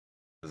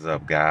What's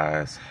up,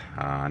 guys?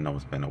 I know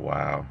it's been a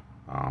while.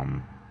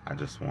 I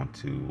just want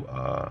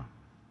to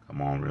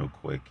come on real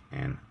quick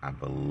and I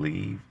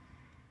believe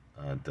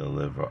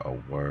deliver a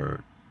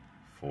word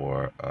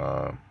for,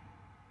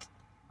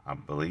 I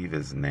believe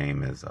his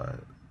name is, I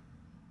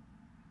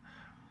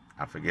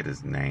forget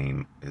his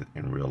name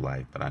in real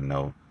life, but I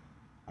know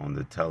on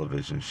the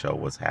television show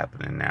What's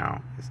Happening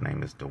Now, his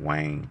name is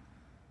Dwayne.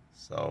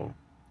 So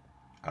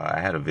I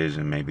had a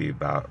vision maybe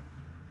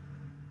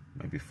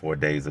 4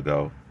 days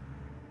ago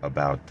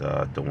about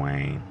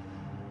Dwayne,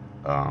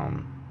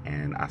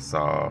 and I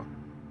saw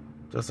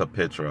just a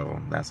picture of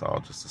him. That's all,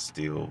 just a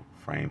still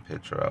frame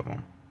picture of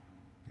him.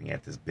 He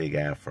had this big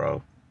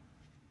afro,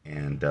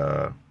 and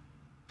I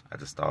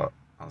just thought,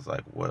 I was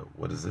like,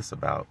 what is this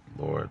about,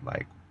 Lord?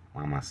 Like,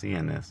 why am I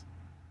seeing this?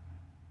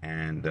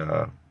 And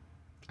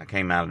I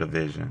came out of the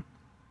vision,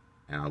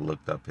 and I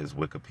looked up his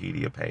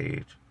Wikipedia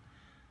page,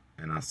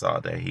 and I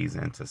saw that he's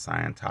into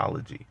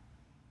Scientology.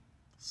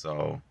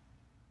 So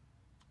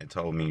it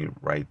told me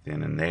right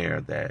then and there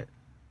that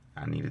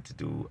I needed to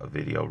do a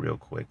video real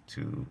quick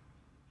to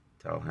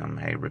tell him,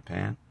 hey,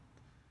 repent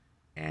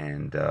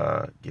and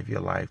give your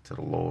life to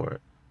the Lord.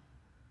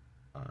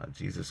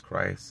 Jesus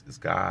Christ is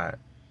God,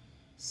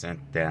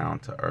 sent down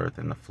to earth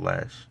in the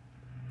flesh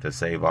to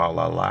save all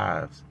our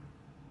lives.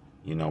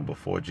 You know,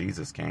 before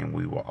Jesus came,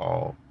 we were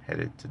all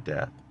headed to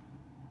death.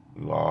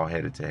 We were all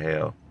headed to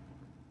hell.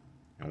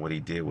 And what he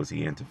did was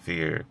he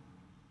interfered.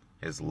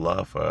 His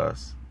love for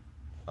us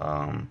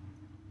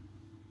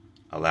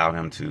allowed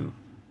him to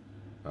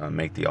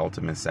make the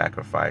ultimate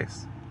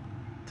sacrifice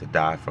to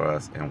die for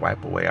us and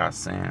wipe away our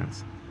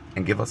sins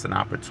and give us an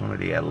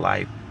opportunity at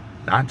life,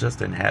 not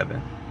just in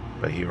heaven,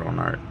 but here on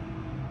earth,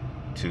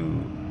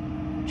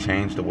 to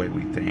change the way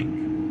we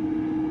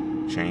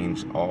think,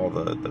 change all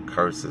the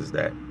curses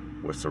that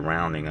were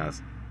surrounding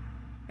us.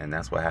 And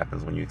that's what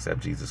happens when you accept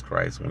Jesus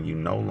Christ, when you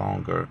no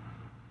longer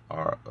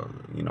are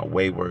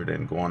wayward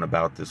and going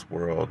about this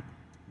world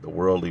the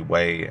worldly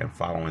way and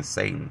following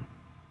Satan.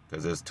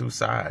 Because there's two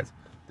sides.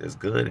 There's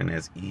good and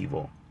there's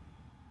evil.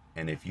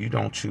 And if you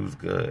don't choose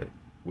good,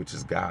 which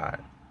is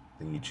God,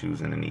 then you're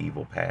choosing an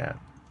evil path.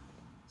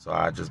 So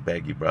I just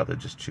beg you, brother,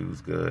 just choose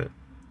good.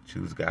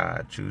 Choose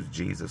God. Choose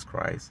Jesus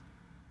Christ.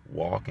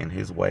 Walk in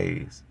his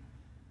ways.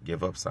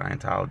 Give up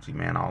Scientology,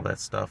 man. All that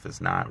stuff is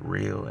not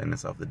real and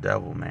it's of the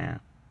devil, man.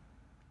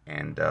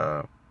 And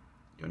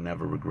you'll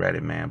never regret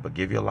it, man. But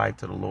give your life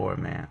to the Lord,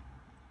 man.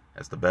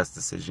 That's the best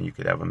decision you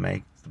could ever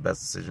make. It's the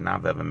best decision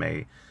I've ever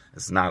made.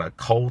 It's not a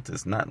cult.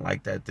 It's nothing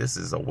like that. This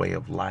is a way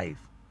of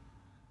life.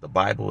 The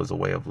Bible is a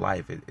way of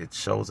life. It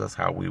shows us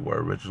how we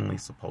were originally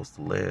supposed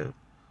to live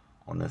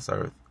on this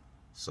earth.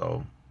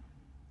 So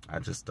I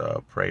just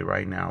pray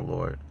right now,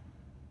 Lord,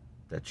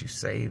 that you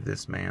save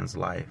this man's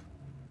life,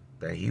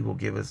 that he will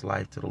give his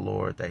life to the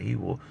Lord, that he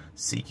will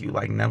seek you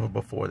like never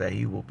before, that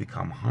he will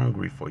become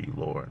hungry for you,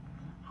 Lord,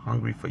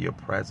 hungry for your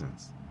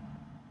presence,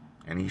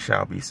 and he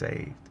shall be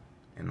saved.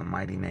 In the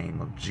mighty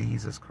name of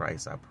Jesus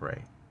Christ, I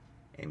pray.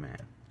 Amen.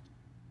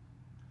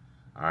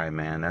 All right,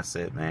 man, that's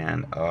it,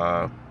 man.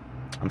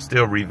 I'm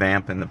still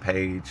revamping the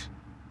page,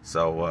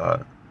 so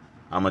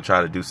I'm going to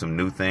try to do some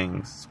new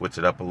things, switch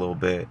it up a little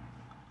bit.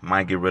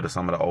 Might get rid of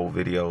some of the old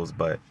videos,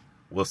 but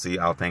we'll see.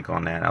 I'll think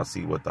on that. I'll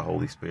see what the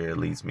Holy Spirit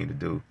leads me to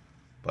do.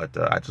 But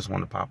I just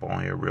want to pop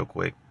on here real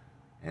quick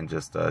and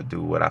just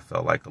do what I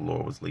felt like the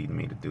Lord was leading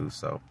me to do.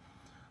 So,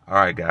 all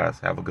right, guys,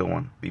 have a good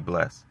one. Be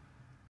blessed.